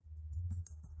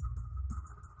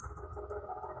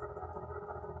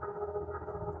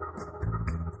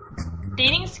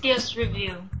Dating Skills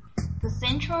Review, the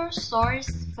central source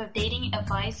for dating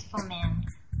advice for men,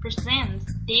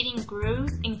 presents Dating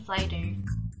Growth Insider.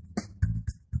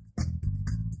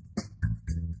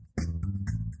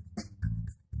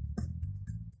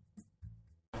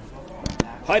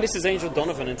 Hi, this is Angel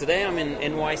Donovan, and today I'm in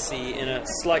NYC in a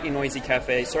slightly noisy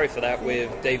cafe. Sorry for that,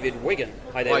 with David Wigan.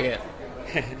 Hi, David. Wigan.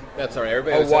 That's all right.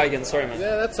 Everybody. Wigan. Sorry, man.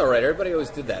 Yeah, that's all right. Everybody always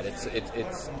did that.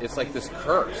 It's like this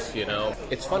curse, you know.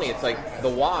 It's funny. It's like the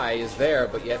Y is there,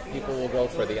 but yet people will go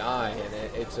for the I, and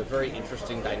it's a very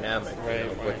interesting dynamic. Right. You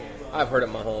know, but I've heard it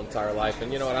my whole entire life,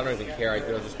 and you know what? I don't even care. I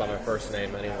go just by my first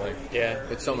name anyway. Yeah.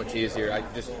 It's so much easier. I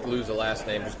just lose the last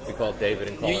name, just be called David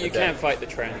and call it a day. You can't fight the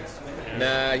trends.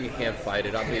 Nah, you can't fight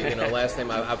it. Last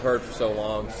name I've heard for so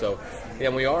long. So, yeah,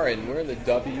 we're in the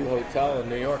W Hotel in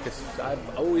New York.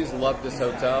 I've always loved this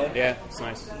hotel. Yeah, it's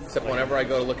nice. Except whenever I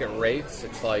go to look at rates,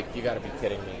 it's like, you got to be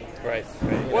kidding me. Right.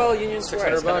 Well, Union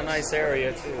Square, it's got a nice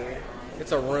area too.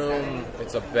 It's a room,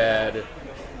 it's a bed,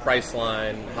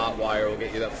 Priceline, Hotwire will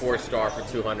get you that 4-star for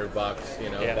 $200. You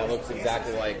know, Yeah. that looks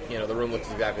exactly like, the room looks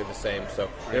exactly the same. So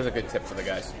there's a good tip for the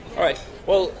guys. All right.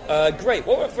 Well, great.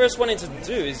 What I first wanted to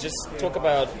do is just talk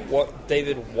about what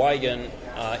David Wigan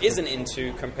isn't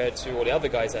into compared to all the other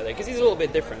guys out there, because he's a little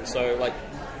bit different. So, like,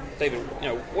 David,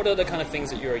 what are the kind of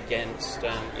things that you're against,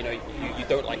 you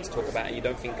don't like to talk about and you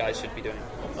don't think guys should be doing?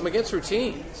 I'm against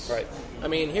routines. Right. I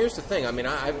mean, here's the thing. I mean,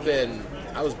 I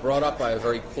was brought up by a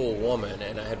very cool woman,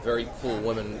 and I had very cool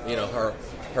women,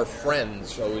 her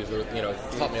friends always,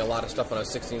 taught me a lot of stuff when I was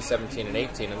 16, 17, and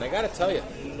 18. And I got to tell you,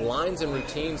 lines and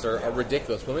routines are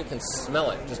ridiculous. Women can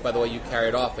smell it just by the way you carry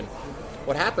it off. And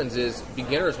what happens is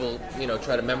beginners will,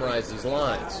 try to memorize these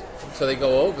lines. So they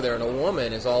go over there, and a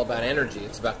woman is all about energy.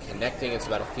 It's about connecting. It's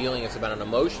about a feeling. It's about an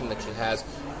emotion that she has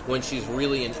when she's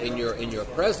really in your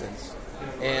presence.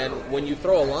 And when you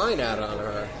throw a line out on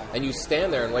her and you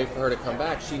stand there and wait for her to come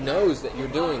back, she knows that you're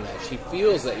doing that. She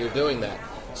feels that you're doing that.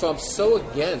 So I'm so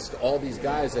against all these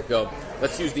guys that go,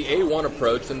 let's use the A1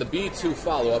 approach and the B2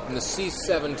 follow-up and the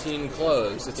C17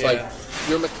 close. It's like,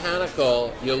 you're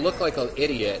mechanical, you look like an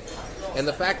idiot. And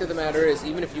the fact of the matter is,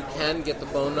 even if you can get the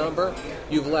phone number,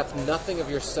 you've left nothing of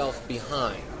yourself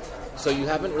behind. So you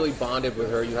haven't really bonded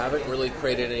with her, you haven't really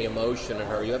created any emotion in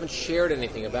her, you haven't shared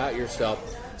anything about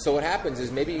yourself. So what happens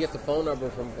is maybe you get the phone number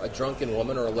from a drunken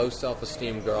woman or a low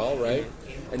self-esteem girl, right?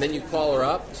 And then you call her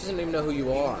up, she doesn't even know who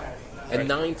you are. And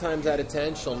 9 times out of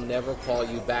 10, she'll never call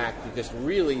you back because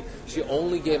really, she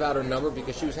only gave out her number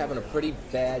because she was having a pretty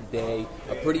bad day,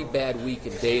 a pretty bad week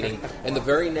in dating. And the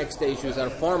very next day, she was at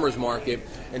a farmer's market,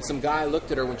 and some guy looked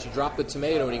at her when she dropped the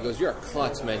tomato, and he goes, "You're a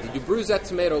klutz, man. Did you bruise that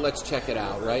tomato? Let's check it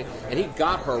out," right? And he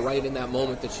got her right in that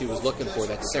moment that she was looking for,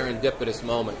 that serendipitous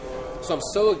moment. So I'm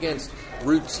so against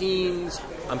routines.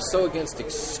 I'm so against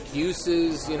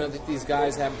excuses, that these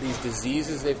guys have these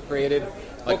diseases they've created.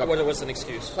 What was an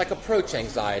excuse? Like approach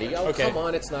anxiety. Oh, okay. Come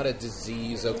on, it's not a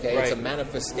disease, okay? Right. It's a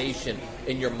manifestation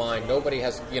in your mind. Nobody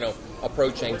has,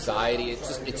 approach anxiety.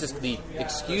 It's just the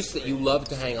excuse that you love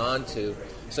to hang on to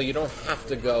so you don't have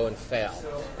to go and fail.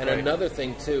 And another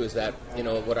thing, too, is that,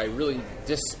 what I really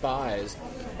despise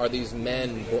are these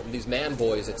man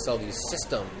boys that sell these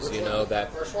systems,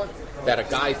 that a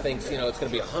guy thinks, it's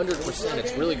going to be 100%,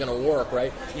 it's really going to work,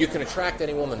 right? You can attract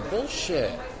any woman.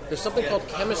 Bullshit. There's something called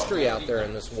chemistry out there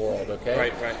in this world, okay?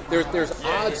 Right. There's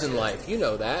odds in life. You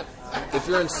know that. If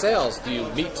you're in sales, do you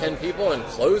meet 10 people and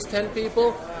close 10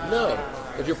 people? No.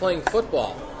 If you're playing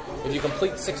football, if you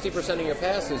complete 60% of your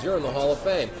passes, you're in the Hall of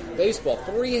Fame. Baseball,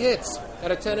 3 hits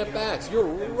out of 10 at-bats. You're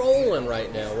rolling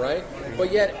right now, right?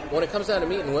 But yet, when it comes down to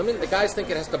meeting women, the guys think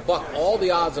it has to buck all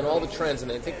the odds and all the trends, and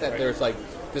they think that there's like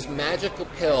this magical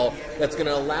pill that's going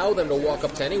to allow them to walk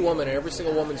up to any woman, and every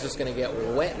single woman's just going to get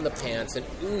wet in the pants and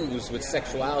ooze with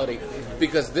sexuality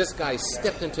because this guy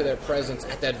stepped into their presence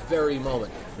at that very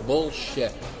moment.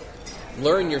 Bullshit.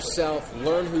 Learn yourself,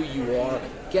 learn who you are,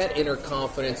 get inner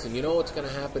confidence, and you know what's going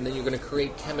to happen. Then you're going to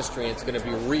create chemistry, and it's going to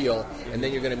be real, and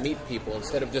then you're going to meet people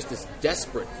instead of just this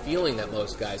desperate feeling that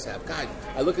most guys have. God,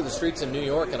 I look at the streets of New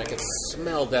York, and I can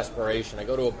smell desperation. I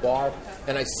go to a bar,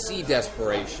 and I see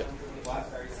desperation.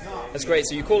 That's great.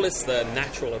 So you call this the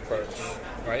natural approach,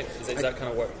 right? Is that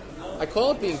kind of what? I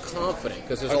call it being confident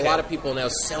because there's a lot of people now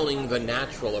selling the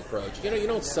natural approach. You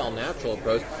don't sell natural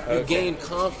approach. You gain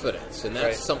confidence, and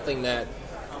that's something that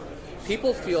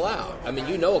people feel out. I mean,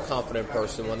 a confident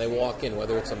person when they walk in,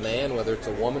 whether it's a man, whether it's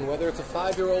a woman, whether it's a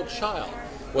 5-year-old child,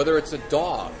 whether it's a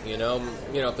dog.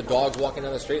 If the dog's walking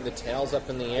down the street and the tail's up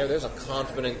in the air, there's a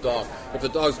confident dog. If the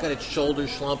dog's got its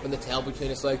shoulders slumped and the tail between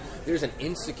its legs, there's an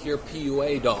insecure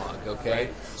PUA dog, okay?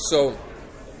 So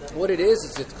what it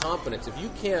is it's confidence. If you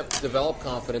can't develop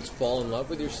confidence, fall in love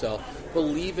with yourself,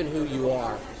 believe in who you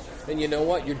are, then you know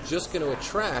what? You're just going to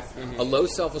attract a low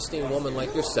self-esteem woman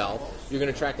like yourself. You're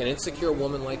going to attract an insecure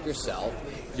woman like yourself.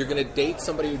 You're going to date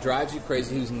somebody who drives you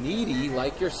crazy, who's needy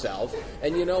like yourself.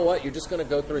 And you know what? You're just going to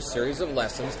go through a series of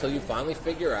lessons till you finally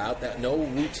figure out that no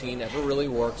routine ever really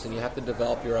works, and you have to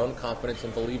develop your own confidence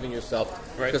and believe in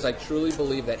yourself. Right. Because I truly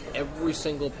believe that every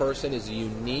single person is a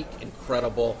unique,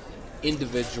 incredible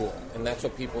individual. And that's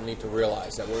what people need to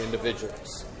realize, that we're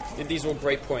individuals. These were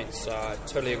great points. I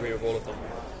totally agree with all of them.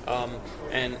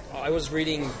 And I was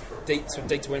reading Date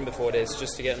to Win before this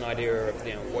just to get an idea of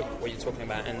what you're talking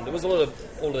about. And there was a lot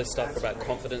of all this stuff about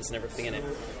confidence and everything in it.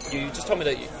 You just told me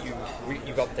that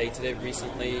you've updated it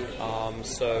recently.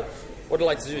 So what I'd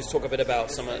like to do is talk a bit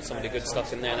about some of the good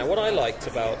stuff in there. Now, what I liked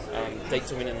about Date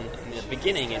to Win in the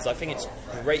beginning is I think it's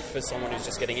great for someone who's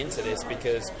just getting into this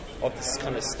because of this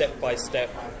kind of step-by-step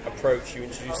approach. You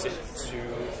introduce it to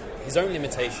his own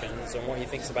limitations and what he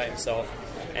thinks about himself,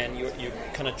 and you're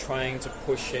kind of trying to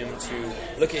push him to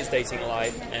look at his dating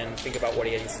life and think about what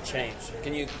he needs to change.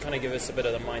 Can you kind of give us a bit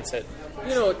of the mindset?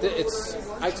 You know,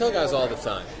 I tell guys all the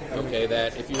time, okay,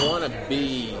 that if you want to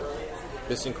be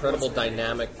this incredible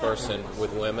dynamic person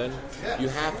with women, you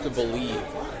have to believe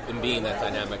in being that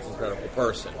dynamic, incredible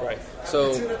person. Right.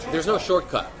 So there's no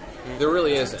shortcut. There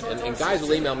really isn't. And guys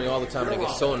will email me all the time and I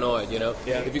get so annoyed, Yeah.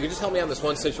 If you could just help me out in this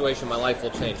one situation, my life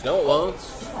will change. No, it won't,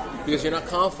 because you're not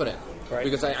confident. Right.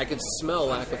 Because I can smell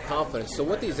lack of confidence. So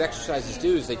what these exercises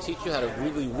do is they teach you how to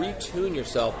really retune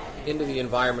yourself into the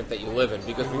environment that you live in.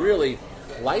 Because really,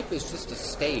 life is just a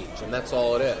stage, and that's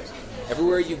all it is.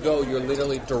 Everywhere you go, you're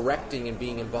literally directing and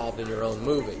being involved in your own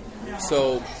movie.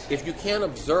 So if you can't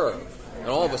observe, and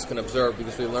all of us can observe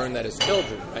because we learned that as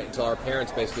children, right? Until our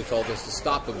parents basically told us to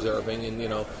stop observing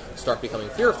and, start becoming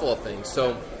fearful of things.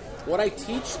 So what I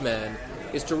teach men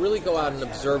is to really go out and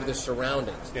observe their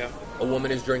surroundings. Yeah. A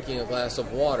woman is drinking a glass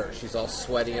of water. She's all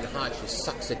sweaty and hot. She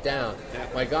sucks it down. Yeah.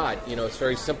 My God, it's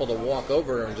very simple to walk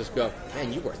over her and just go,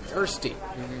 man, you were thirsty,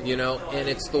 and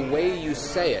it's the way you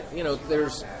say it.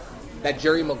 There's that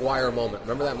Jerry Maguire moment.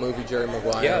 Remember that movie, Jerry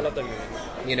Maguire? Yeah, I love that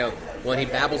movie. When he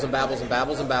babbles and babbles and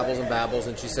babbles and babbles and babbles,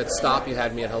 and she said, stop, you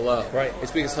had me at hello. Right.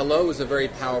 It's because hello is a very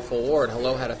powerful word.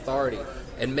 Hello had authority.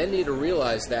 And men need to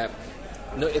realize that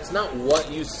it's not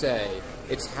what you say,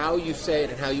 it's how you say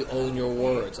it and how you own your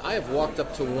words. I have walked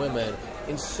up to women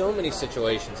in so many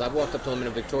situations. I've walked up to women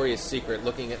in Victoria's Secret,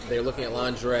 they're looking at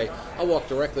lingerie. I walk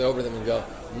directly over them and go,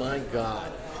 my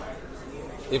God,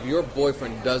 if your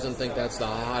boyfriend doesn't think that's the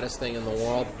hottest thing in the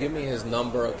world, give me his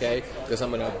number, okay? Because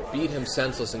I'm going to beat him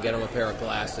senseless and get him a pair of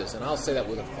glasses. And I'll say that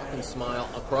with a fucking smile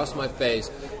across my face,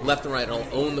 left and right, and I'll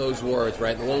own those words,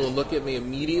 right? And the woman will look at me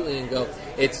immediately and go,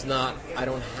 it's not, I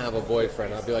don't have a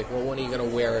boyfriend. I'll be like, well, when are you going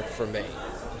to wear it for me?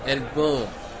 And boom,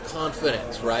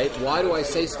 confidence, right? Why do I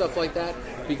say stuff like that?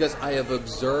 Because I have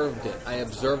observed it. I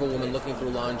observe a woman looking through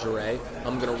lingerie.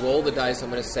 I'm going to roll the dice. I'm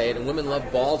going to say it. And women love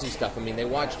ballsy stuff. I mean, they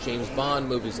watch James Bond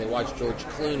movies. They watch George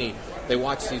Clooney. They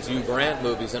watch these Hugh Grant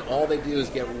movies. And all they do is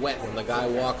get wet when the guy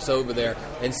walks over there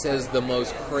and says the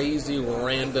most crazy,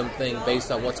 random thing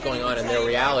based on what's going on in their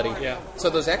reality. Yeah. So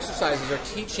those exercises are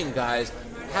teaching guys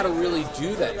how to really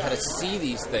do that, how to see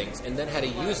these things, and then how to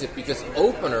use it, because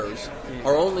openers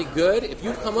are only good if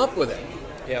you come up with it.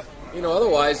 Yeah.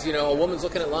 Otherwise, a woman's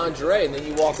looking at lingerie, and then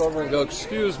you walk over and go,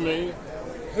 excuse me,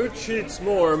 who cheats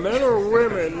more, men or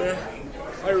women?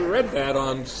 I read that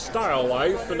on Style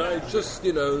Life, and I just,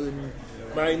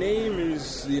 my name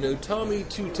is, Tommy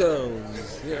Two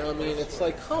Tones. It's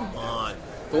like, come on.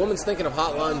 The woman's thinking of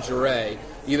hot lingerie,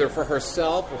 either for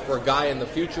herself or for a guy in the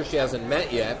future she hasn't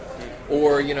met yet,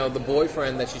 or, the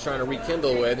boyfriend that she's trying to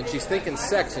rekindle with, and she's thinking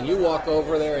sex, and you walk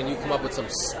over there and you come up with some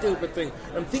stupid thing.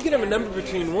 I'm thinking of a number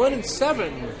between 1 and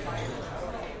 7.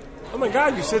 Oh my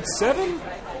God, you said 7?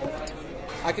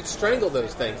 I could strangle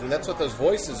those things, and that's what those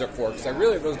voices are for, because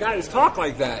those guys talk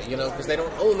like that, because they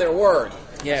don't own their word.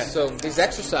 Yeah. So these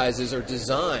exercises are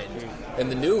designed, and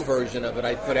the new version of it,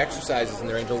 I put exercises in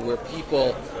there, Angel,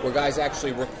 where guys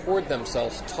actually record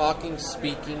themselves talking,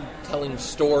 speaking, telling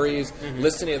stories,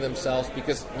 listening to themselves,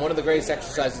 because one of the greatest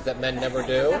exercises that men never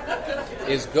do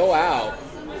is go out,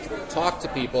 talk to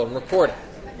people, and record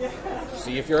it.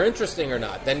 See if you're interesting or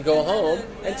not. Then go home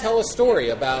and tell a story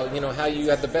about, how you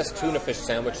had the best tuna fish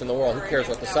sandwich in the world. Who cares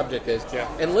what the subject is? Yeah.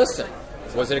 And listen.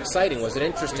 Was it exciting? Was it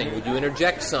interesting? Would you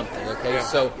interject something? Okay,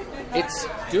 so it's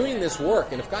doing this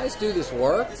work. And if guys do this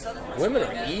work, women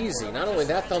are easy. Not only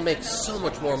that, they'll make so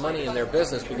much more money in their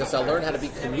business because they'll learn how to be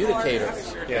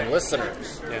communicators and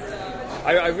listeners. Yeah.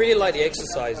 I really like the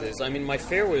exercises. I mean, my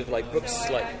fear with like books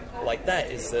like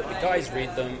that is that the guys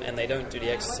read them and they don't do the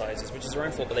exercises, which is their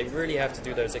own fault, but they really have to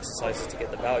do those exercises to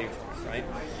get the value from it, right?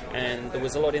 And there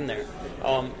was a lot in there.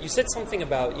 You said something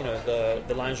about, you know,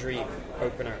 the lingerie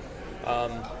opener.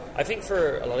 I think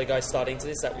for a lot of guys starting to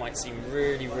this, that might seem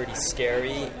really, really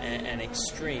scary and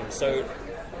extreme. So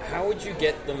how would you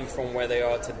get them from where they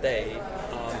are today?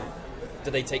 Do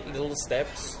they take little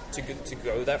steps to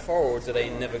go that far, or do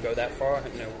they never go that far?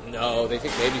 No, they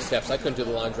take baby steps. I couldn't do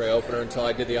the lingerie opener until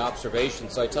I did the observation.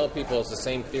 So I tell people it's the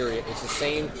same theory. It's the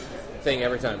same thing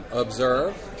every time.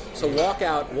 Observe. So walk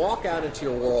out into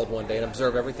your world one day and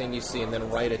observe everything you see, and then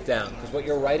write it down. Because what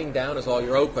you're writing down is all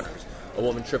your openers. A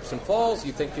woman trips and falls,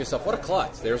 you think to yourself, what a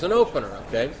klutz, there's an opener,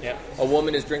 okay? Yeah. A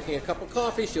woman is drinking a cup of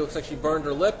coffee, she looks like she burned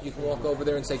her lip, you can walk over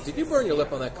there and say, did you burn your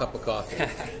lip on that cup of coffee?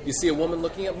 You see a woman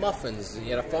looking at muffins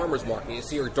at a farmer's market, you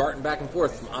see her darting back and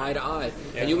forth from eye to eye,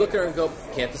 and you look at her and go,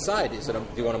 can't decide, do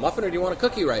you want a muffin or do you want a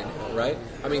cookie right now, right?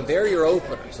 I mean, they're your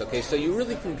openers, okay? So you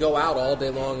really can go out all day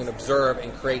long and observe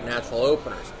and create natural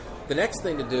openers. The next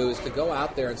thing to do is to go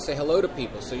out there and say hello to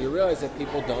people, so you realize that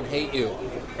people don't hate you.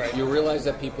 Right. You realize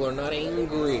that people are not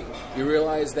angry. You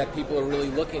realize that people are really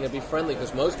looking to be friendly,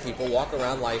 because most people walk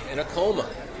around life in a coma.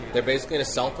 They're basically in a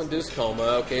self-induced coma,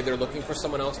 okay? They're looking for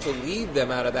someone else to lead them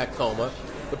out of that coma.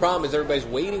 The problem is everybody's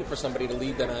waiting for somebody to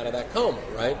lead them out of that coma,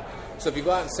 right? So if you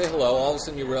go out and say hello, all of a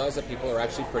sudden you realize that people are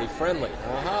actually pretty friendly.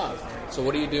 Aha. So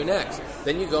what do you do next?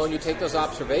 Then you go and you take those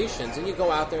observations and you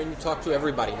go out there and you talk to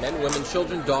everybody. Men, women,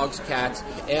 children, dogs, cats,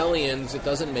 aliens. It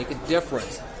doesn't make a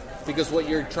difference. Because what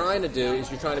you're trying to do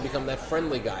is you're trying to become that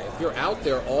friendly guy. If you're out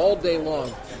there all day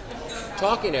long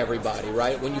talking to everybody,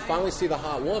 right, when you finally see the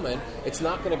hot woman, it's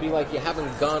not going to be like you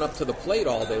haven't gone up to the plate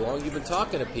all day long. You've been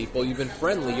talking to people. You've been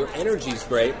friendly. Your energy's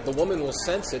great. The woman will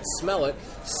sense it, smell it,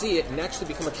 see it, and actually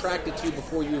become attracted to you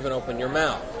before you even open your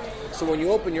mouth. So when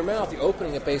you open your mouth, you're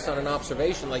opening it based on an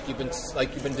observation like you've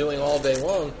been doing all day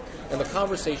long, and the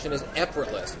conversation is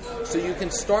effortless. So you can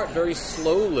start very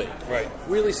slowly, right?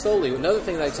 Really slowly. Another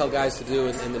thing that I tell guys to do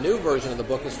in the new version of the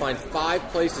book is find 5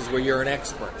 places where you're an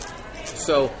expert.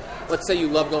 So let's say you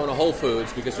love going to Whole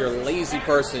Foods because you're a lazy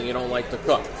person and you don't like to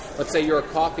cook. Let's say you're a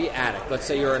coffee addict. Let's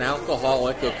say you're an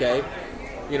alcoholic, okay?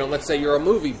 Let's say you're a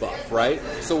movie buff, right?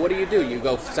 So what do? You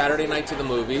go Saturday night to the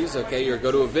movies, okay? You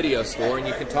go to a video store and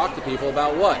you can talk to people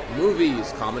about what?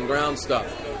 Movies, common ground stuff.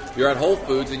 You're at Whole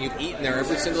Foods and you've eaten there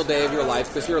every single day of your life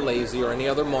because you're lazy, or any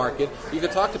other market. You can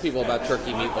talk to people about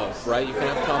turkey meatloaf, right? You can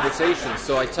have conversations.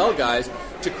 So I tell guys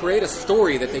to create a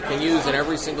story that they can use in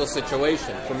every single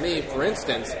situation. For me, for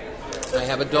instance, I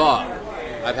have a dog.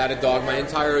 I've had a dog my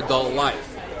entire adult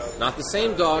life. Not the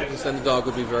same dog, because then the dog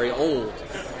would be very old.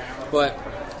 But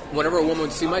whenever a woman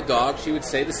would see my dog, she would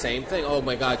say the same thing. Oh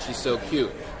my God, she's so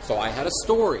cute. So I had a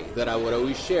story that I would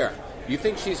always share. You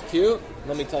think she's cute?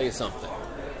 Let me tell you something.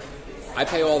 I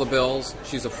pay all the bills.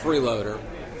 She's a freeloader.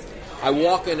 I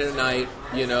walk in at night,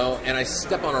 and I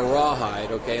step on a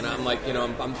rawhide, okay? And I'm like,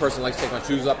 I'm a person who likes to take my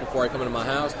shoes up before I come into my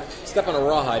house. Step on a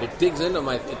rawhide. It digs into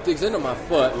my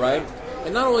foot, right?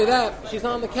 And not only that, she's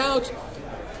on the couch,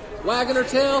 wagging her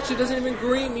tail. She doesn't even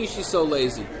greet me. She's so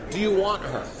lazy. Do you want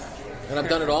her? And I've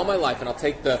done it all my life, and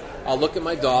I'll look at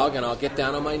my dog, and I'll get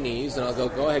down on my knees, and I'll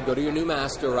go ahead, go to your new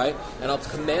master, right? And I'll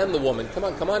command the woman,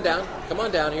 come on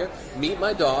down here, meet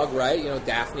my dog, right?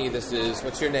 Daphne,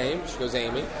 what's your name? She goes,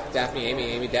 Amy. Daphne,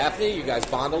 Amy, Daphne, you guys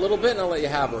bond a little bit, and I'll let you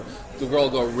have her. The girl will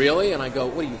go, really? And I go,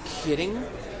 what, are you kidding?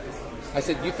 I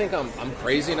said, you think I'm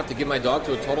crazy enough to give my dog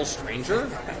to a total stranger?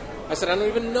 I said, I don't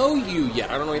even know you yet.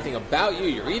 I don't know anything about you,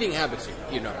 your eating habits,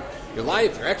 your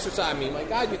life, your exercise. I mean, my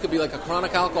God, you could be like a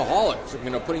chronic alcoholic,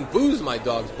 putting booze in my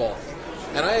dog's bowl.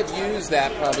 And I have used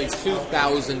that probably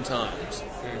 2,000 times.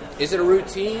 Is it a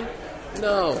routine?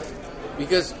 No.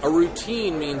 Because a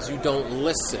routine means you don't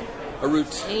listen. A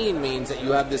routine means that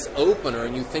you have this opener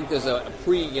and you think there's an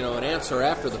answer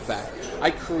after the fact.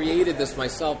 I created this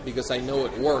myself because I know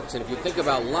it works. And if you think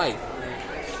about life,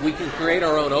 we can create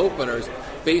our own openers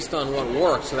based on what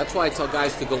works. So that's why I tell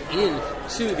guys to go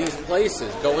into these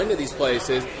places.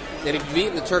 And if you've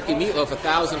eaten the turkey meatloaf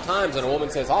 1,000 times and a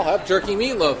woman says, I'll have turkey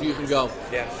meatloaf, you can go,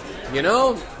 yeah,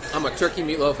 I'm a turkey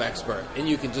meatloaf expert. And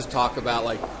you can just talk about,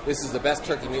 this is the best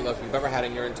turkey meatloaf you've ever had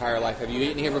in your entire life. Have you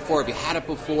eaten here before? Have you had it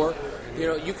before?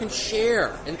 You can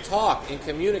share and talk and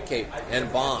communicate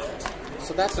and bond.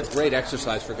 So that's a great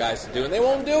exercise for guys to do, and they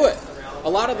won't do it. A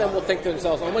lot of them will think to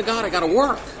themselves, oh my God, I got to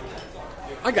work.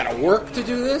 I got to work to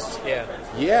do this? Yeah.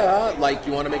 Yeah,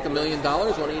 you want to make $1 million?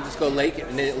 Why don't you just go lay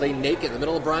naked in the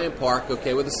middle of Bryant Park,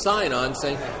 okay, with a sign on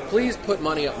saying, please put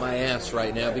money up my ass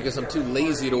right now because I'm too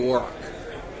lazy to work.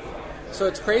 So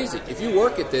it's crazy. If you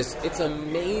work at this, it's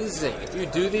amazing. If you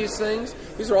do these things,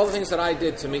 these are all the things that I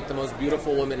did to meet the most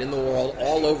beautiful women in the world,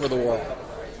 all over the world.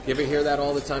 You ever hear that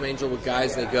all the time, Angel, with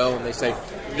guys? They go and they say,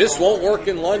 this won't work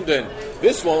in London.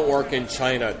 This won't work in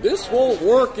China. This won't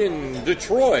work in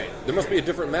Detroit. There must be a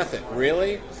different method.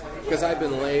 Really? Because I've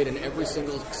been laid in every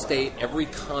single state, every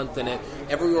continent,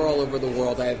 everywhere all over the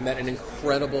world. I have met an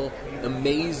incredible,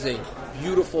 amazing,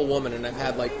 beautiful woman, and I've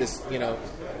had like this,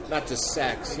 not just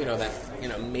sex, that,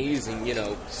 amazing,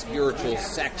 spiritual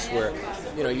sex where,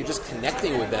 you're just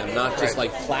connecting with them, not just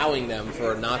like plowing them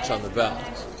for a notch on the belt.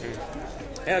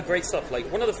 Yeah, great stuff.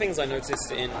 Like, one of the things I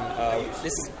noticed in,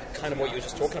 this is kind of what you were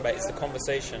just talking about, is the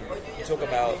conversation. You talk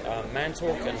about man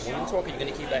talk and woman talk. Are you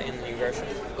going to keep that in the new version?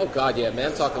 Oh, God, yeah.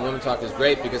 Man talk and women talk is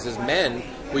great because as men,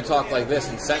 we talk like this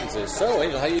in sentences. So,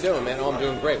 Angel, how you doing, man? Oh, I'm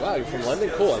doing great. Wow, you're from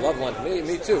London? Cool, I love London.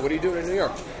 Me too. What are you doing in New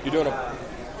York? You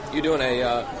doing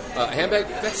a handbag?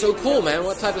 That's so cool, man.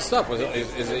 What type of stuff?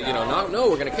 Is it, no,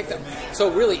 we're going to kick that.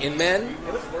 So really, in men,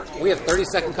 we have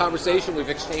 30-second conversation. We've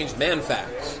exchanged man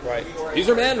facts. Right. These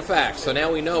are man facts. So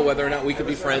now we know whether or not we could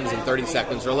be friends in 30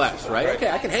 seconds or less, right? Okay,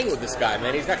 I can hang with this guy,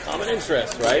 man. He's got common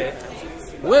interests, right?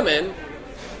 Women,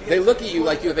 they look at you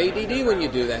like you have ADD when you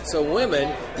do that. So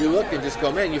women, you look and just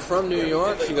go, man, you from New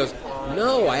York? She goes,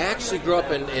 no, I actually grew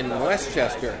up in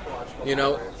Westchester.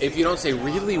 If you don't say,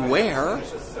 really, where?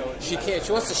 She can't.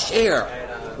 She wants to share.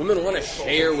 Women want to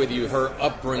share with you her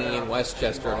upbringing in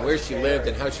Westchester and where she lived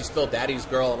and how she spelled Daddy's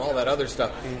Girl and all that other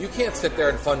stuff. You can't sit there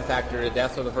and fun factor to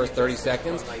death for the first 30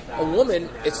 seconds. A woman,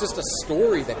 it's just a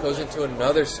story that goes into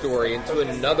another story, into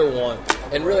another one.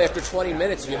 And really, after 20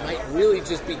 minutes, you might really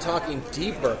just be talking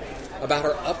deeper about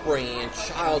her upbringing and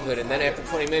childhood, and then after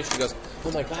 20 minutes she goes, oh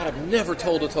my God, I've never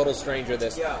told a total stranger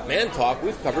this. Man talk,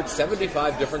 we've covered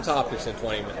 75 different topics in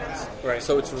 20 minutes. Right.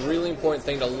 So it's a really important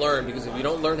thing to learn, because if you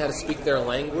don't learn how to speak their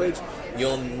language,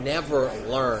 you'll never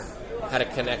learn how to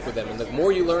connect with them. And the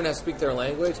more you learn how to speak their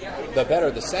language, the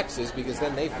better the sex is, because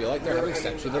then they feel like they're having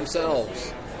sex with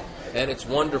themselves. And it's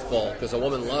wonderful, because a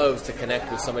woman loves to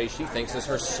connect with somebody she thinks is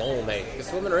her soulmate.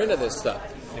 Because women are into this stuff.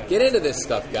 Get into this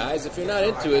stuff, guys. If you're not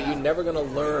into it, you're never going to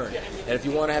learn. And if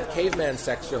you want to have caveman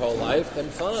sex your whole life, then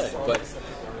fine. But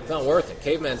it's not worth it.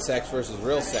 Caveman sex versus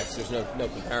real sex, there's no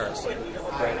comparison.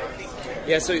 Right.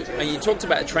 Yeah, so you talked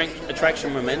about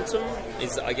attraction momentum.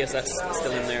 I guess that's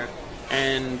still in there.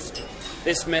 And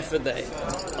this method that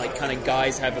kind of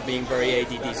guys have of being very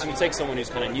ADD. So you take someone who's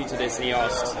kind of new to this and he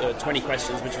asks 20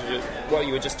 questions, which is what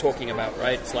you were just talking about,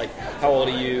 right? It's like, how old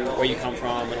are you, where you come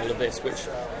from, and all of this, which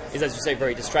is, as you say,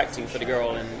 very distracting for the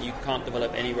girl, and you can't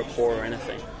develop any rapport or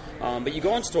anything. But you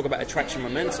go on to talk about attraction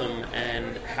momentum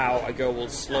and how a girl will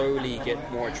slowly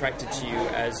get more attracted to you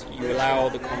as you allow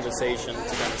the conversation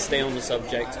to kind of stay on the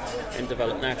subject and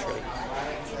develop naturally.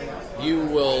 You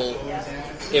will,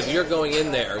 if you're going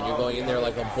in there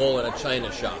like a bull in a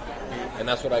china shop, and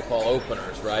that's what I call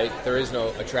openers, right? There is no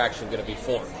attraction going to be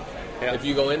formed. Yeah. If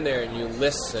you go in there and you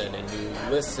listen and you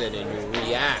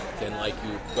react and like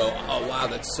you go, oh wow,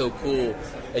 that's so cool,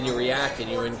 and you react and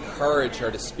you encourage her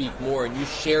to speak more and you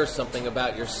share something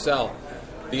about yourself,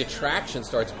 the attraction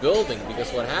starts building,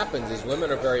 because what happens is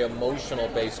women are very emotional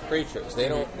based creatures.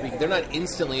 They're not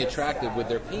instantly attracted with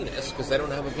their penis because they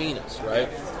don't have a penis, right?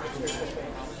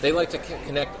 They like to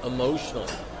connect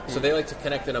emotionally. So they like to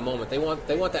connect in a moment. They want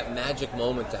that magic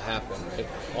moment to happen. Right?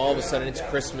 All of a sudden it's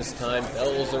Christmas time,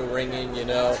 bells are ringing,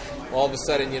 all of a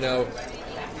sudden,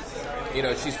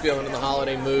 she's feeling in the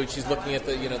holiday mood, she's looking at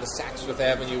the Saks Fifth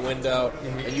Avenue window,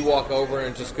 and you walk over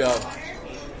and just go,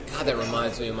 God, that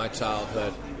reminds me of my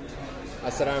childhood. I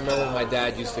said, I remember when my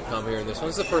dad used to come here, and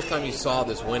when's the first time you saw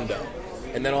this window?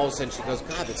 And then all of a sudden she goes,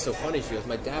 God, that's so funny. She goes,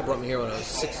 my dad brought me here when I was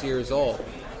 6 years old.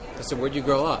 I said, where'd you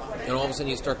grow up? And all of a sudden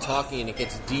you start talking and it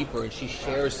gets deeper and she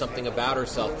shares something about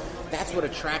herself. That's what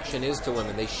attraction is to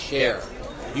women. They share.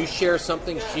 You share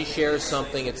something, she shares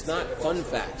something. It's not fun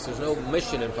facts. There's no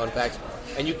mission in fun facts.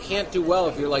 And you can't do well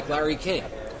if you're like Larry King.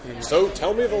 So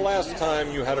tell me the last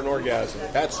time you had an orgasm.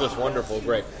 That's just wonderful.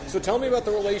 Great. So tell me about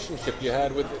the relationship you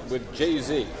had with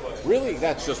Jay-Z. Really,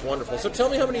 that's just wonderful. So tell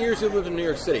me how many years you lived in New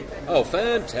York City. Oh,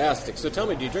 fantastic. So tell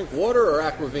me, do you drink water or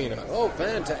Aquavina? Oh,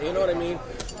 fantastic. You know what I mean?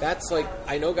 That's like,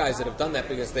 I know guys that have done that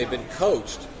because they've been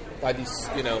coached by these,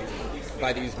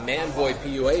 by these man-boy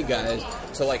PUA guys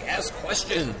to like ask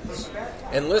questions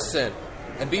and listen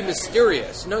and be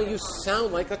mysterious. No, you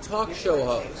sound like a talk show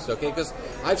host, okay? Because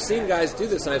I've seen guys do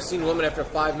this, and I've seen women after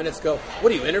 5 minutes go,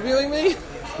 what, are you interviewing me?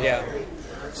 Yeah.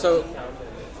 So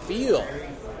feel,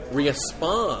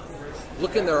 respond,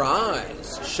 look in their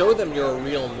eyes, show them you're a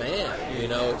real man,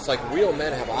 It's like real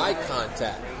men have eye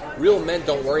contact. real men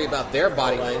don't worry about their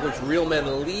body language. Real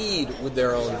men lead with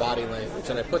their own body language.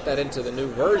 And I put that into the new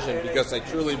version because I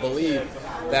truly believe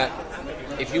that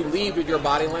if you lead with your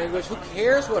body language, who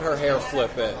cares what her hair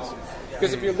flip is?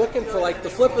 Because if you're looking for, like,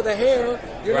 the flip of the hair,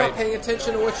 you're not paying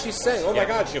attention to what she's saying. Oh, my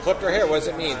God, she flipped her hair. What does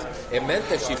it mean? It meant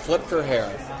that she flipped her hair.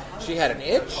 She had an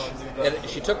itch, and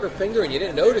she took her finger, and you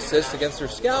didn't notice this, against her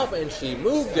scalp, and she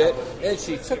moved it, and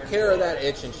she took care of that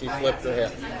itch, and she flipped her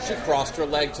hair. She crossed her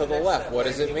leg to the left. What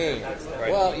does it mean?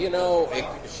 Right. Well, you know,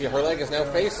 her leg is now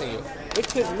facing you. It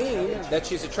could mean that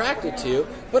she's attracted to you,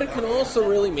 but it can also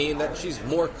really mean that she's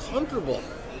more comfortable.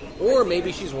 Or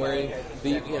maybe she's wearing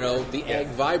the egg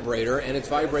vibrator, and it's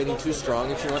vibrating too strong,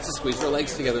 and she wants to squeeze her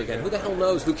legs together again. Who the hell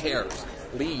knows? Who cares?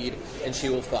 Lead, and she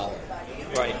will follow.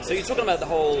 Right. So you're talking about the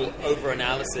whole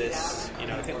over-analysis. You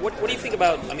know, what do you think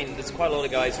about? I mean, there's quite a lot of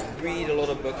guys who read a lot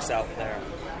of books out there.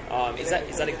 Is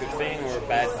that a good thing or a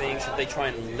bad thing? Should they try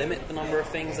and limit the number of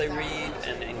things they read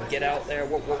and get out there?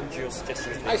 What would your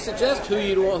suggestions be? I suggest who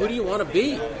do you want to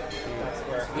be?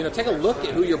 You know, take a look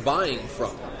at who you're buying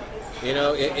from. You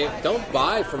know, don't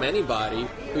buy from anybody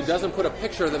who doesn't put a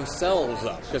picture of themselves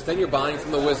up, because then you're buying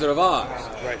from the Wizard of Oz.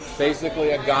 Right. Basically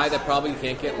a guy that probably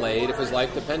can't get laid if his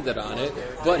life depended on it,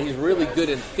 but he's really good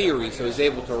in theory, so he's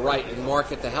able to write and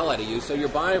market the hell out of you, so you're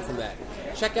buying from that.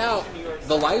 Check out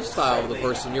the lifestyle of the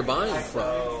person you're buying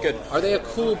from. Good. Are they a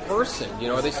cool person? You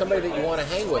know, are they somebody that you want to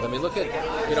hang with? I mean, look at,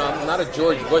 you know, I'm not a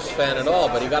George Bush fan at all,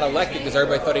 but he got elected because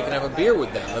everybody thought he could have a beer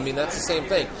with them. I mean, that's the same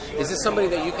thing. Is this somebody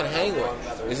that you can hang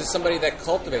with? Is this somebody that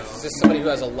cultivates? Is this somebody who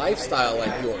has a lifestyle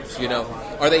like yours? You know,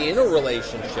 are they in a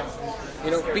relationship?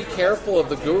 You know, be careful of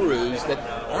the gurus that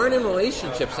aren't in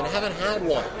relationships and haven't had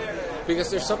one.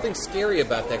 Because there's something scary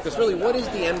about that. Because really, what is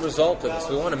the end result of this?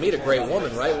 We want to meet a great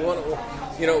woman, right? We want to,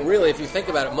 you know, really, if you think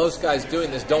about it, most guys doing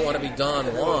this don't want to be Don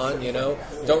Juan, you know,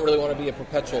 don't really want to be a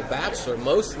perpetual bachelor.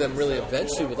 Most of them really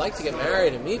eventually would like to get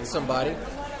married and meet somebody.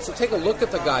 So take a look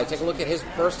at the guy. Take a look at his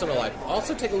personal life.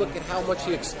 Also take a look at how much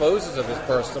he exposes of his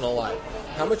personal life.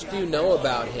 How much do you know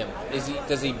about him?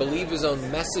 Does he believe his own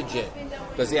messaging?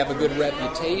 Does he have a good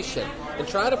reputation? And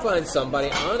try to find somebody,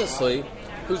 honestly,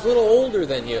 who's a little older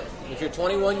than you. If you're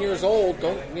 21 years old,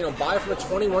 don't, you know, buy from a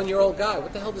 21-year-old guy.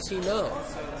 What the hell does he know?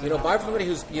 You know, buy from somebody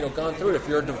who's, you know, gone through it. If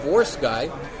you're a divorced guy,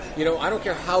 you know, I don't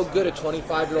care how good a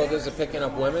 25-year-old is at picking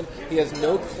up women. He has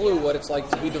no clue what it's like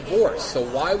to be divorced. So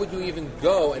why would you even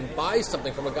go and buy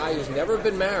something from a guy who's never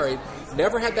been married,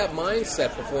 never had that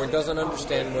mindset before, and doesn't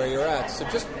understand where you're at? So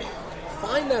just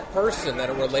find that person that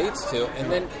it relates to, and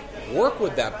then work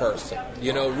with that person.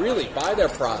 You know, really buy their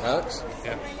products.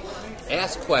 Yeah.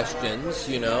 Ask questions,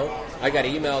 you know. I got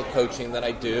email coaching that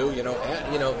I do, you know,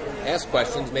 ask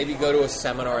questions, maybe go to a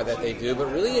seminar that they do,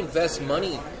 but really invest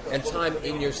money and time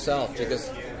in yourself, because,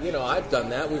 you know, I've done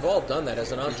that. We've all done that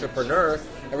as an entrepreneur.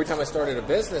 Every time I started a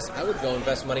business, I would go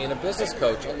invest money in a business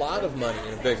coach, a lot of money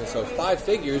in a business, so 5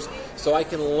 figures, so I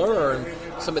can learn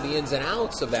some of the ins and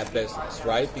outs of that business,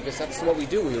 right? Because that's what we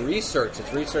do. We research.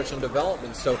 It's research and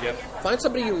development. So find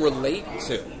somebody you relate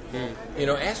to. You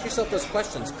know, ask yourself those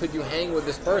questions. Could you hang with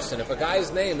this person? If a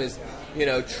guy's name is, you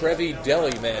know, Trevi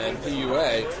Deli Man,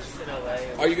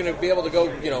 PUA, are you going to be able to go,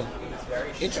 you know,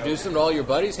 introduce him to all your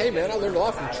buddies? Hey, man, I learned a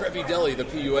lot from Trevi Deli, the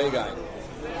PUA guy.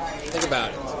 Think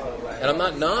about it. And I'm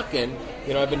not knocking,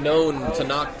 you know, I've been known to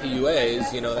knock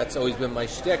PUAs, you know, that's always been my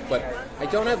shtick, but I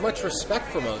don't have much respect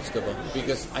for most of them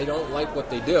because I don't like what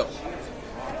they do.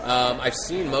 I've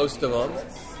seen most of them.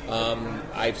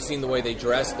 I've seen the way they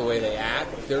dress, the way they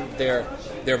act.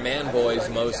 They're man boys,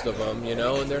 most of them, you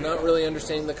know, and they're not really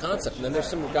understanding the concept. And then there's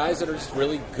some guys that are just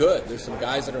really good. There's some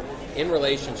guys that are in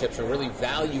relationships and really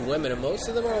value women, and most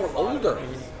of them are older.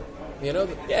 You know?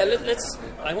 Yeah,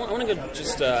 I want to go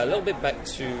just a little bit back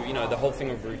to, you know, the whole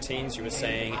thing of routines you were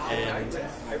saying, and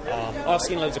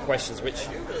asking loads of questions, which,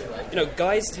 you know,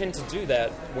 guys tend to do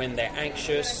that when they're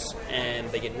anxious and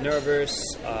they get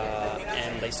nervous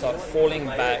and they start falling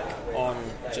back on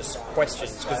just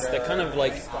questions, because they're kind of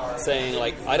like saying,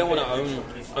 like, I don't want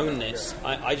to own this.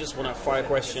 I just want to fire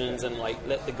questions and, like,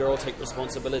 let the girl take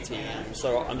responsibility. And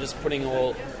so I'm just putting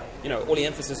all the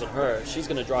emphasis on her. She's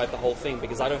going to drive the whole thing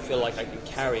because I don't feel like I can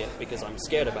carry it because I'm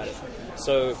scared about it.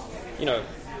 So, you know,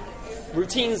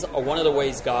 routines are one of the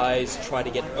ways guys try to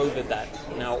get over that.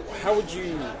 Now, how would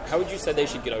you say they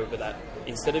should get over that?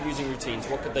 Instead of using routines,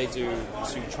 what could they do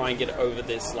to try and get over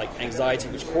this, like, anxiety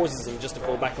which causes them just to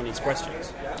fall back on these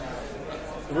questions?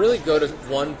 really go to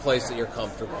one place that you're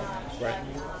comfortable. Right.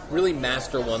 Really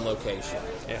master one location.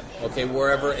 Yeah. Okay,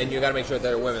 wherever, and you got to make sure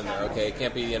there are women there. Okay, it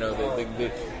can't be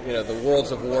the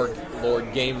Worlds of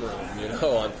Warlord game room,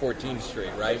 on 14th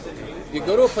Street, right? You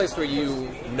go to a place where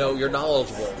you're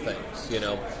knowledgeable of things.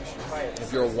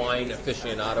 If you're a wine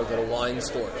aficionado, go to wine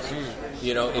stores.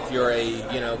 If you're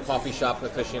a coffee shop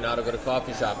aficionado, go to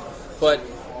coffee shop. But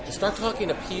start talking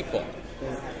to people,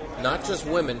 not just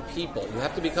women. People. You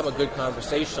have to become a good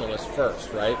conversationalist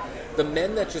first, right? The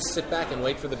men that just sit back and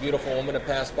wait for the beautiful woman to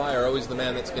pass by are always the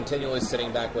man that's continually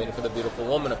sitting back waiting for the beautiful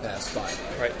woman to pass by.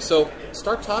 Right. So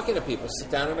start talking to people.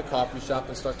 Sit down in a coffee shop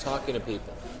and start talking to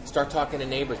people. Start talking to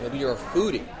neighbors. Maybe you're a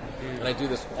foodie. And I do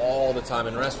this all the time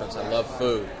in restaurants. I love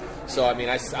food. So, I mean,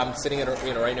 I'm sitting at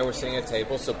right now we're sitting at a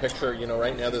table. So picture,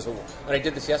 right now and I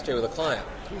did this yesterday with a client.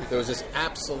 There was this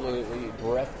absolutely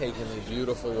breathtakingly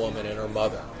beautiful woman and her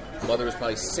mother. The mother was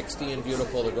probably 60 and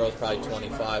beautiful. The girl's probably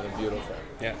 25 and beautiful.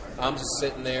 Yeah. I'm just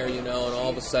sitting there, and all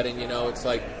of a sudden, it's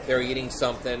like they're eating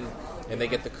something, and they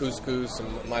get the couscous,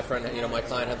 and my friend, my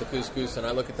client had the couscous, and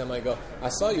I look at them, I go, I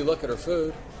saw you look at her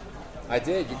food. I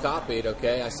did. You copied,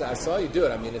 okay? I saw you do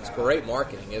it. I mean, it's great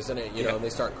marketing, isn't it? And they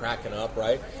start cracking up,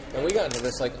 right? And we got into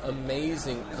this,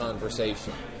 amazing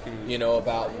conversation,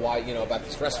 about why, about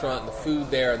this restaurant and the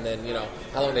food there, and then,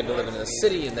 how long they've been living in the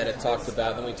city, and then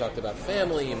then we talked about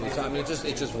family, and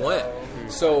it just went.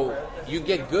 So you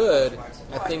get good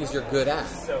at things you're good at.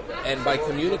 And by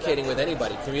communicating with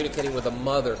anybody, communicating with a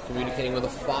mother, communicating with a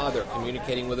father,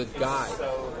 communicating with a guy,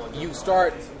 you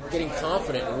start getting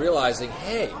confident and realizing,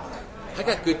 hey, I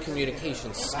got good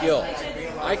communication skills.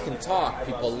 I can talk.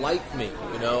 People like me.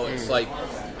 It's like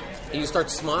you start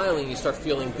smiling, you start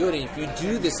feeling good. And if you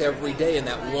do this every day in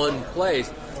that one place,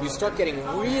 you start getting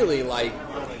really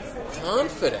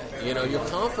confident. Your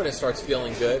confidence starts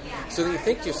feeling good. So then you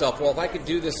think to yourself, well, if I could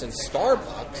do this in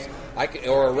Starbucks,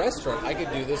 or a restaurant, I could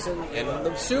do this in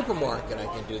the supermarket. I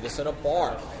can do this in a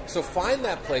bar. So find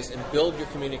that place and build your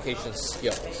communication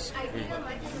skills.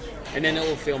 And then it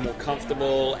will feel more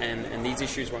comfortable, and these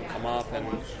issues won't come up. And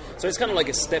so it's kind of like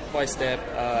a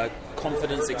step-by-step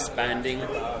confidence expanding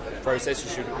process.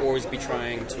 You should always be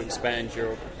trying to expand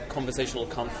your conversational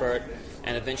comfort,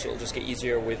 and eventually it'll just get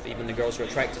easier with even the girls you're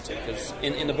attracted to. Because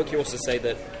in the book you also say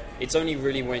that it's only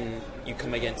really when you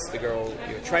come against the girl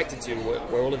you're attracted to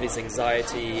where all of this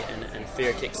anxiety and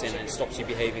fear kicks in and stops you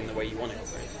behaving the way you want it.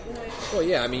 Well,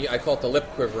 yeah, I mean, I call it the lip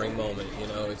quivering moment.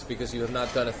 It's because you have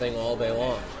not done a thing all day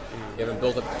long. You haven't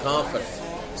built up the confidence.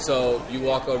 So you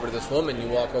walk over to this woman, you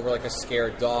walk over like a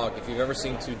scared dog. If you've ever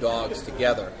seen two dogs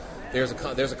together, there's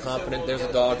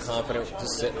a dog confident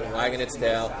just sitting wagging its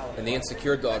tail, and the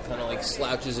insecure dog kind of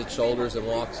slouches its shoulders and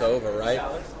walks over, right?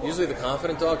 Usually the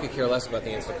confident dog could care less about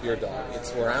the insecure dog.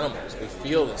 We're animals. We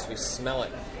feel this, we smell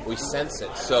it, we sense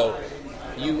it. So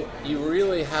you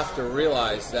really have to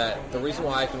realize that the reason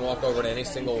why I can walk over to any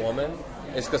single woman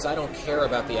is because I don't care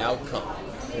about the outcome.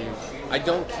 I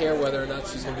don't care whether or not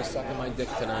she's going to be sucking my dick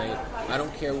tonight. I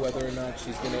don't care whether or not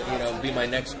she's going to, be my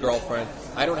next girlfriend.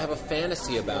 I don't have a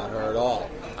fantasy about her at all.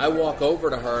 I walk over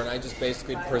to her and I just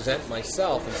basically present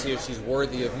myself and see if she's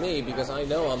worthy of me because I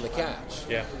know I'm the catch.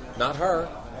 Yeah. Not her.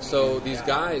 So these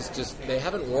guys they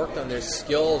haven't worked on their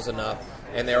skills enough,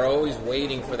 and they're always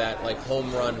waiting for that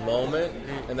home run moment,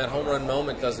 and that home run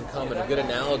moment doesn't come. And a good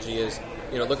analogy is,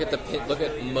 look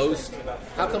at most.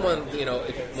 How come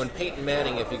when Peyton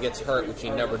Manning, if he gets hurt, which he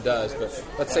never does, but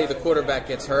let's say the quarterback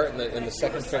gets hurt and the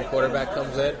second string quarterback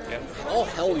comes in, all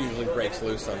hell usually breaks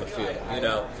loose on the field.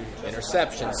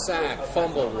 Interception, sack,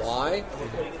 fumble. Why?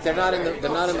 They're not in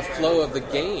the flow of the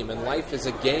game, and life is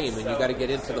a game, and you got to get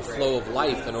into the flow of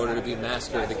life in order to be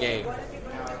master of the game.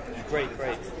 Great.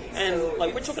 And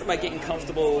we're talking about getting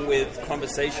comfortable with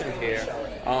conversation here.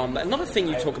 Another thing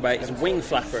you talk about is wing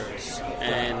flappers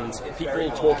and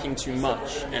people talking too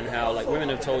much, and how women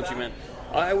have told you, man,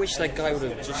 I wish that guy would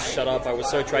have just shut up. I was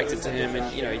so attracted to him,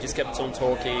 and he just kept on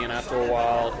talking, and after a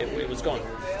while, it was gone.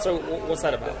 So what's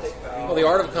that about? Well, the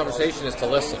art of conversation is to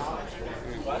listen.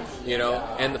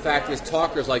 And the fact is,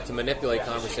 talkers like to manipulate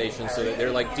conversations so that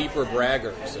they're deeper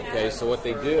braggarts, okay? So what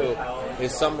they do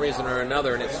is some reason or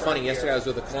another, and it's funny, yesterday I was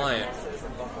with a client,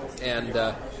 and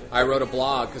I wrote a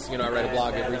blog, because, I write a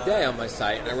blog every day on my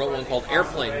site, and I wrote one called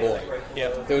Airplane Boy.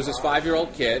 Yep. There was this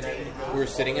 5-year-old kid, we were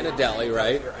sitting in a deli,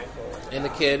 right? And the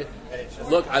kid,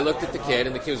 I looked at the kid,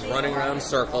 and the kid was running around in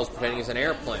circles, pretending he's an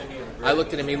airplane. I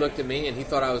looked at him, he looked at me, and he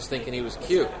thought I was thinking he was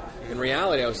cute. In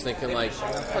reality, I was thinking, like,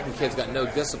 fucking kid's got no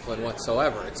discipline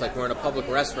whatsoever. It's like we're in a public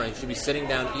restaurant. He should be sitting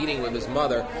down eating with his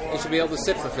mother. He should be able to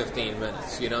sit for 15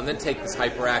 minutes, you know, and then take this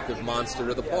hyperactive monster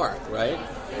to the park, right?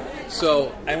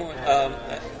 So, And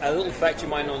a little fact you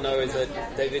might not know is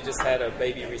that David just had a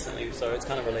baby recently, so it's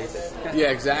kind of related.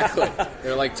 yeah, exactly.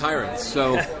 They're like tyrants.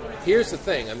 So, here's the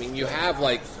thing. I mean, you have,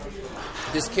 like,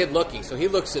 this kid looking. So he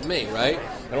looks at me, right?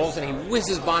 And all of a sudden he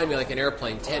whizzes by me like an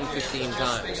airplane 10, 15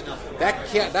 times.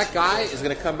 That guy is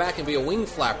going to come back and be a wing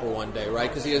flapper one day, right?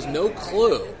 Because he has no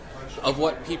clue of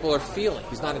what people are feeling.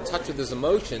 He's not in touch with his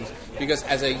emotions because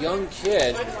as a young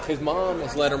kid, his mom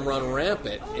has let him run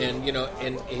rampant, and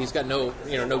and he's got no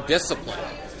discipline.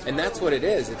 And that's what it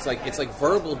is. It's like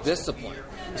verbal discipline.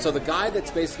 So the guy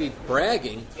that's basically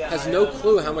bragging has no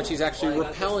clue how much he's actually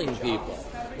repelling people.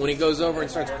 When he goes over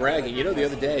and starts bragging, the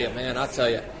other day, man, I'll tell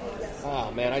you,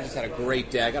 oh man, I just had a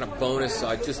great day. I got a bonus, so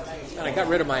I got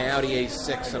rid of my Audi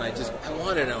A6, and I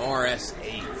wanted an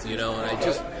RS8,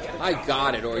 and I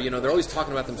got it. Or they're always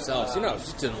talking about themselves. I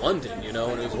was just in London, and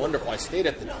it was wonderful. I stayed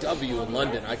at the W in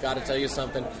London. I got to tell you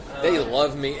something, they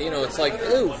love me. It's like,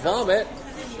 ooh, vomit.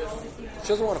 She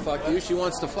doesn't want to fuck you. She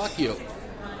wants to fuck you.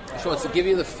 She wants to give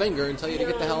you the finger and tell you to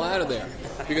get the hell out of there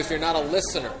because you're not a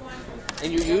listener.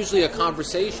 And you're usually a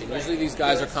conversation. Usually these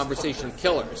guys are conversation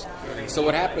killers. So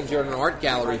what happens, you're at an art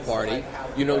gallery party,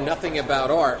 you know nothing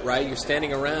about art, right? You're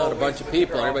standing around a bunch of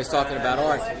people, and everybody's talking about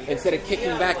art. Instead of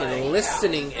kicking back and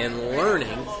listening and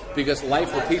learning, because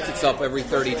life repeats itself every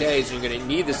 30 days, and you're going to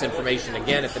need this information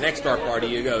again at the next art party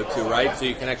you go to, right? So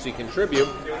you can actually contribute.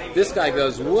 This guy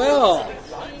goes, well,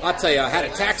 I'll tell you, I had a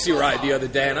taxi ride the other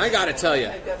day, and I got to tell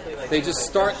you, they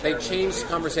change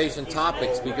conversation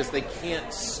topics because they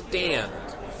can't stand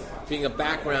being a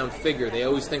background figure. They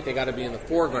always think they got to be in the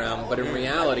foreground, but in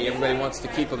reality, everybody wants to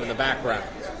keep them in the background.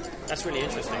 That's really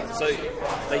interesting. So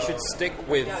they should stick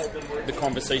with the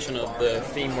conversation of the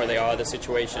theme where they are, the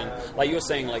situation. Like you're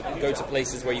saying, like go to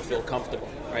places where you feel comfortable,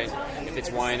 right? If it's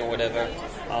wine or whatever.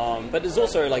 But there's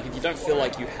also like if you don't feel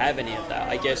like you have any of that,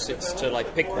 I guess it's to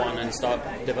like pick one and start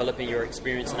developing your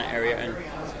experience in that area.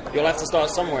 And you'll have to start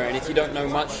somewhere. And if you don't know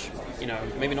much,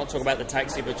 maybe not talk about the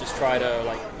taxi, but just try to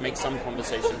like make some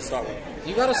conversation to start with.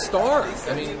 You got to start.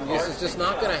 I mean, this is just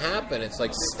not going to happen. It's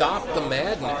like stop the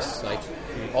madness. Like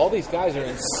all these guys are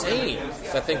insane.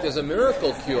 I think there's a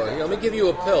miracle cure. Let me give you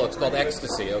a pill. It's called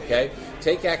ecstasy. Okay,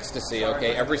 take ecstasy.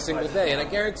 Okay, every single day, and I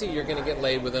guarantee you're going to get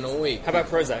laid within a week. How about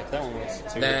Prozac? That one was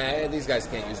too good. These guys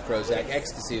can't use Prozac.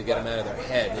 Ecstasy will get them out of their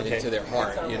head and into their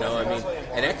heart.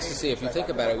 And ecstasy, if you think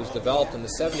about it, was developed in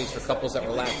the 70s for couples that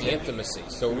were lacking intimacy.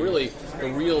 So really, the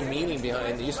real meaning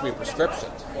behind it used to be a prescription.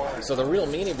 So the real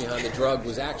meaning behind the drug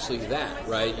was actually that,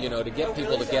 right? To get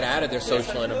people to get out of their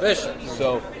social inhibition.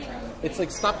 So it's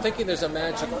like stop thinking there's a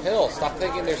magic pill. Stop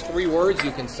thinking there's 3 words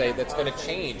you can say that's going to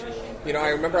change. I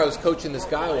remember I was coaching this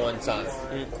guy one time,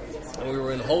 and we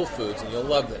were in Whole Foods, and you'll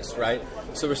love this, right?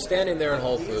 So we're standing there in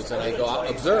Whole Foods, and I go,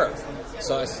 observe.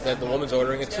 So I said, the woman's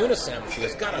ordering a tuna sandwich. She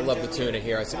goes, God, I love the tuna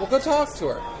here. I said, well, go talk to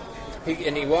her.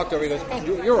 He walked over, he goes, God,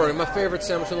 you're ordering my favorite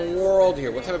sandwich in the world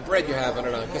here. What type of bread you having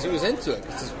it on? Because he was into it,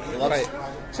 because he loves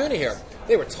tuna here.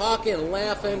 They were talking and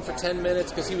laughing for 10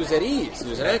 minutes because he was at ease. He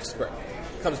was an expert.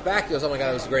 Comes back, he goes, oh my God,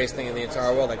 that was the greatest thing in the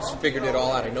entire world. I just figured it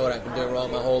all out. I know what I've been doing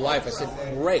wrong my whole life. I said,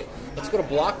 great. Let's go to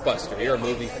Blockbuster. You're a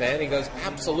movie fan. He goes,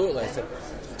 absolutely. I said,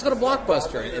 let's go to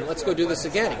Blockbuster and let's go do this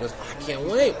again. He goes, I can't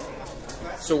wait.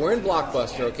 So we're in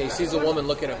Blockbuster, okay? He sees a woman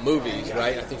looking at movies,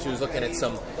 right? I think she was looking at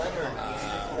some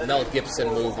Mel Gibson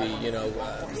movie,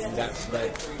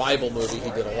 that Bible movie he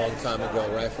did a long time ago,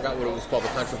 right? I forgot what it was called, the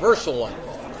controversial one.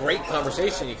 Great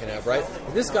conversation you can have, right?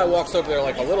 And this guy walks over there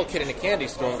like a little kid in a candy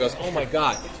store and goes, oh my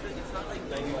God,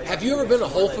 have you ever been to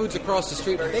Whole Foods across the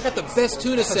street? They got the best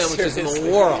tuna sandwiches in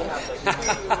the world.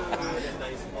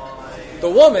 The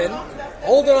woman,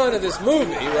 holding on to this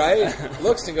movie, right,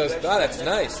 looks and goes, God, that's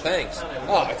nice, thanks.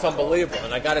 Oh, it's unbelievable.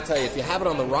 And I got to tell you, if you have it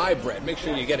on the rye bread, make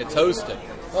sure you get it toasted.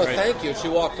 Oh, right. Thank you. She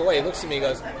walked away. He looks at me and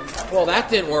goes, well, that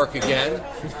didn't work again.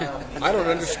 I don't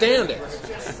understand it.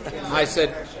 I said,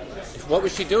 what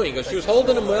was she doing? He goes, she was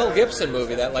holding a Mel Gibson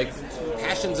movie, that like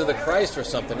Passions of the Christ or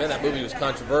something. Man, that movie was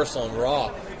controversial and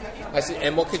raw. I said,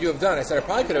 and what could you have done? I said, I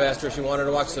probably could have asked her if she wanted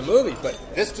to watch the movie, but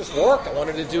this just worked. I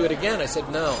wanted to do it again. I said,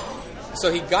 no.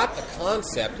 So he got the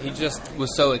concept. He just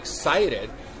was so excited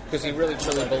because he really,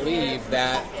 truly believed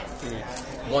that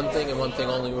one thing and one thing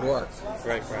only would work.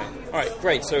 Right. All right,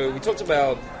 great. So we talked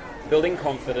about building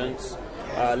confidence,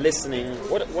 listening.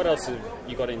 What else have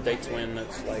you got in Date to Win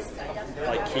that's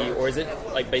like key, or is it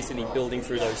like basically building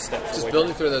through those steps? Just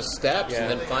building through those steps, and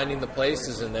then finding the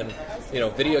places, and then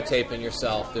videotaping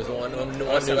yourself. There's one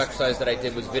new exercise that I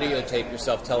did was videotape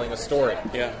yourself telling a story.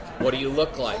 Yeah. What do you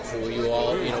look like? Who are you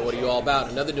all? What are you all about?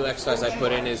 Another new exercise I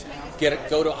put in is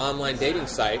go to online dating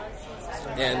site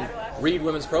and read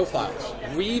women's profiles.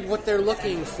 Read what they're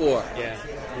looking for. Yeah.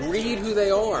 Read who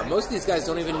they are. Most of these guys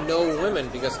don't even know women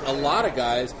because a lot of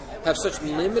guys have such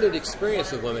limited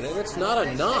experience with women, and it's not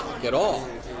a knock at all.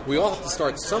 We all have to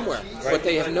start somewhere, but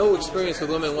they have no experience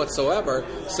with women whatsoever,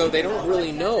 so they don't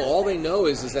really know. All they know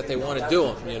is that they want to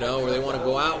do them, or they want to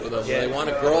go out with them, or they want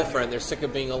a girlfriend, they're sick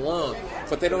of being alone,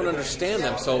 but they don't understand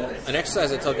them. So an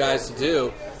exercise I tell guys to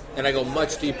do, and I go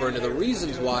much deeper into the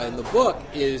reasons why in the book,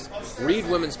 is read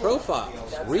women's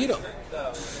profiles. Read them.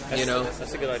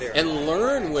 That's a good idea. And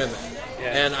learn women.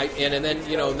 Yeah. And then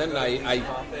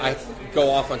I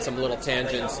go off on some little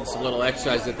tangents and some little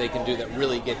exercises that they can do that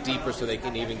really get deeper, so they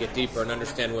can even get deeper and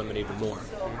understand women even more.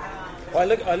 Well,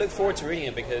 I look forward to reading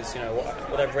it because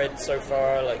what I've read so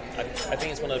far, like I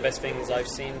think it's one of the best things I've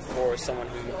seen for someone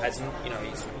who hasn't,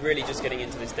 he's really just getting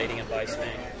into this dating advice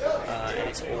thing, and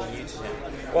it's all new to him.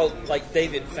 Well,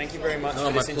 David, thank you very much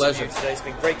for this interview today. It's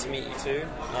been great to meet you too,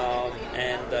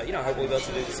 and I hope we'll be able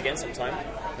to do this again sometime.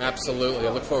 Absolutely, I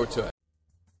look forward to it.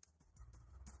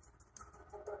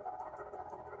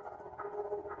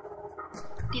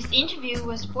 This interview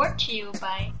was brought to you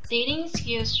by Dating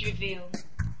Skills Review.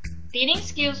 Dating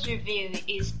Skills Review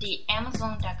is the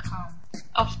Amazon.com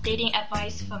of dating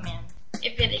advice for men.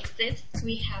 If it exists,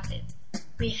 we have it.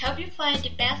 We help you find the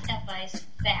best advice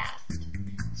fast,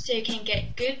 so you can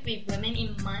get good with women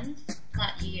in months,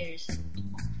 not years.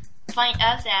 Find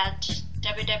us at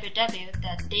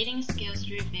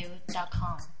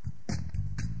www.datingskillsreview.com.